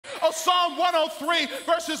Well, Psalm 103,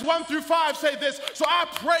 verses 1 through 5 say this. So I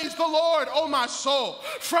praise the Lord, O my soul,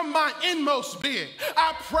 from my inmost being.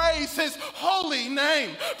 I praise his holy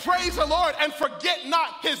name. Praise the Lord and forget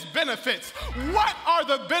not his benefits. What are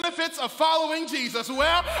the benefits of following Jesus?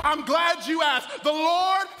 Well, I'm glad you asked. The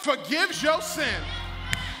Lord forgives your sin.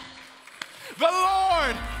 The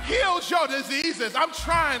Lord heals your diseases. I'm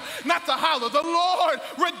trying not to holler. The Lord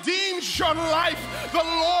redeems your life. The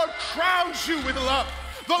Lord crowns you with love.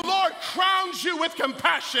 The Lord crowns you with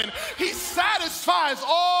compassion. He satisfies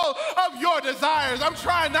all of your desires. I'm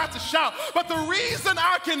trying not to shout, but the reason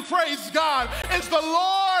I can praise God is the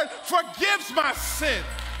Lord forgives my sin.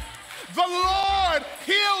 The Lord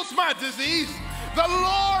heals my disease. The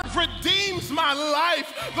Lord redeems my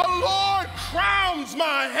life. The Lord crowns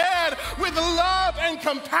my head with love and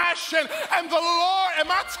compassion. And the Lord,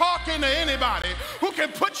 am I talking to anybody who can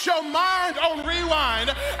put your mind on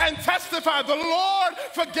rewind and testify? The Lord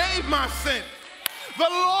forgave my sin. The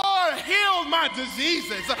Lord healed my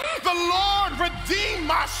diseases. The Lord redeemed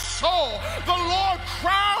my soul. The Lord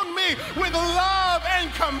crowned me with love and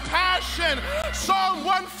compassion. Psalm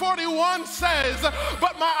 141 says,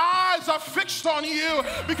 but my eyes are fixed on you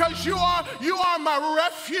because you are my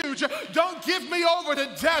refuge. Don't give me over to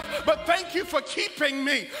death, but thank you for keeping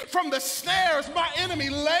me from the snares my enemy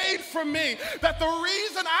laid for me. That the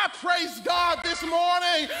reason I praise God this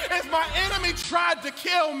morning is my enemy tried to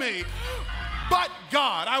kill me. But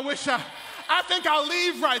God, I think I'll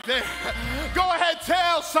leave right there. Go ahead,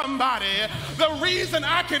 tell somebody the reason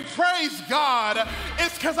I can praise God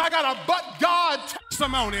is because I got a but God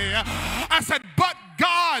testimony. I said, but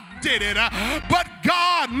God did it. But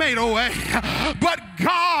God made a way. But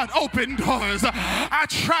God opened doors. I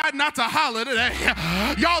tried not to holler today.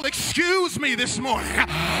 Y'all excuse me this morning.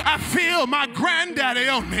 I feel my granddaddy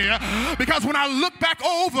on me because when I look back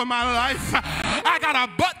over my life, I got a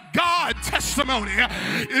but God testimony.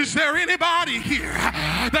 Is there anybody here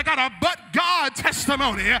that got a but God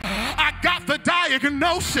testimony? I got the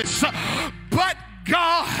diagnosis, but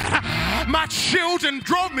God, my children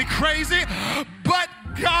drove me crazy, but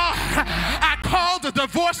God, I called a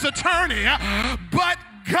divorce attorney, but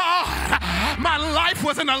God, my life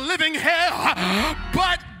was in a living hell,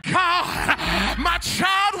 but God, my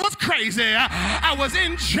child was crazy, I was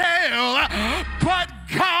in jail, but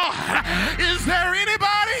God, is there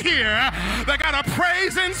anybody here that got a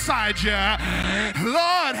praise inside you?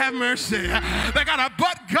 Lord have mercy. They got a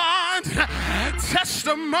but God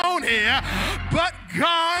testimony. But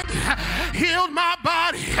God healed my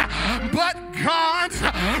body. But God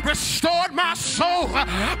restored my soul.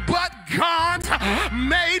 But God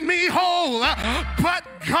made me whole. But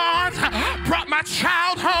God brought my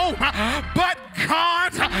child home. But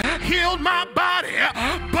God healed my body.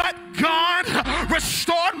 But God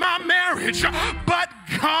restored my marriage. But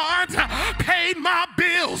God paid my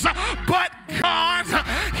bills. But God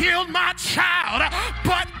healed my child.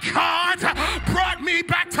 But God brought me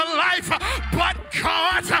back to life. But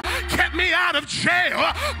God kept me out of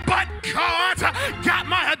jail. But God got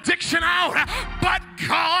my addiction out. But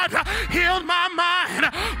God healed my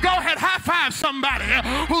mind. Go ahead, high five somebody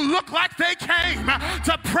who looked like they came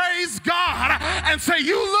to praise God and say,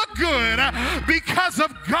 you look good because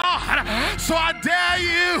of God. So I dare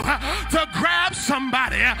you to grab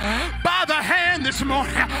somebody by the hand this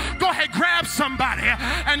morning. Go ahead, grab somebody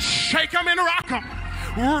and shake them and rock them.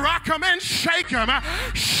 Rock them and shake them.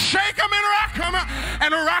 Shake them and rock them.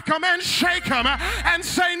 And rock them and shake them. And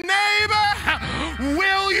say, neighbor,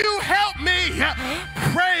 will you help me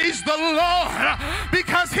praise the Lord?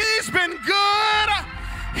 Because he's been good.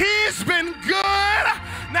 He's been good.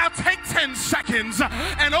 Now take 10 seconds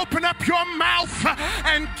and open up your mouth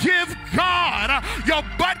and give God your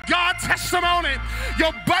but God testimony,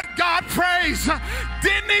 your but God praise.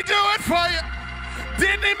 Didn't he do it for you?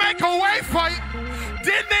 Didn't he make a way for you?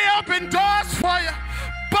 Didn't he open doors for you?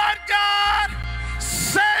 But God,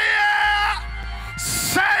 say it,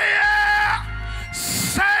 say it,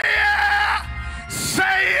 say it,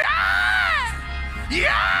 say it. Yeah,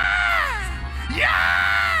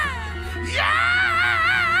 yeah, yeah.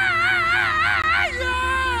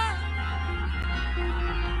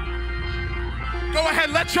 Go ahead,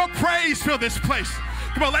 let your praise fill this place.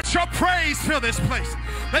 Come on, let your praise fill this place.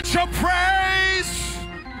 Let your praise.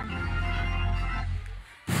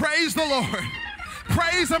 Praise the Lord.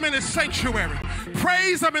 Praise him in his sanctuary.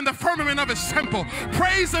 Praise him in the firmament of his temple.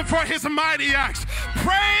 Praise him for his mighty acts.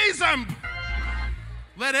 Praise him.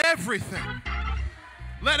 Let everything,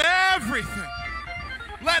 let everything,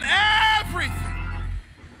 let everything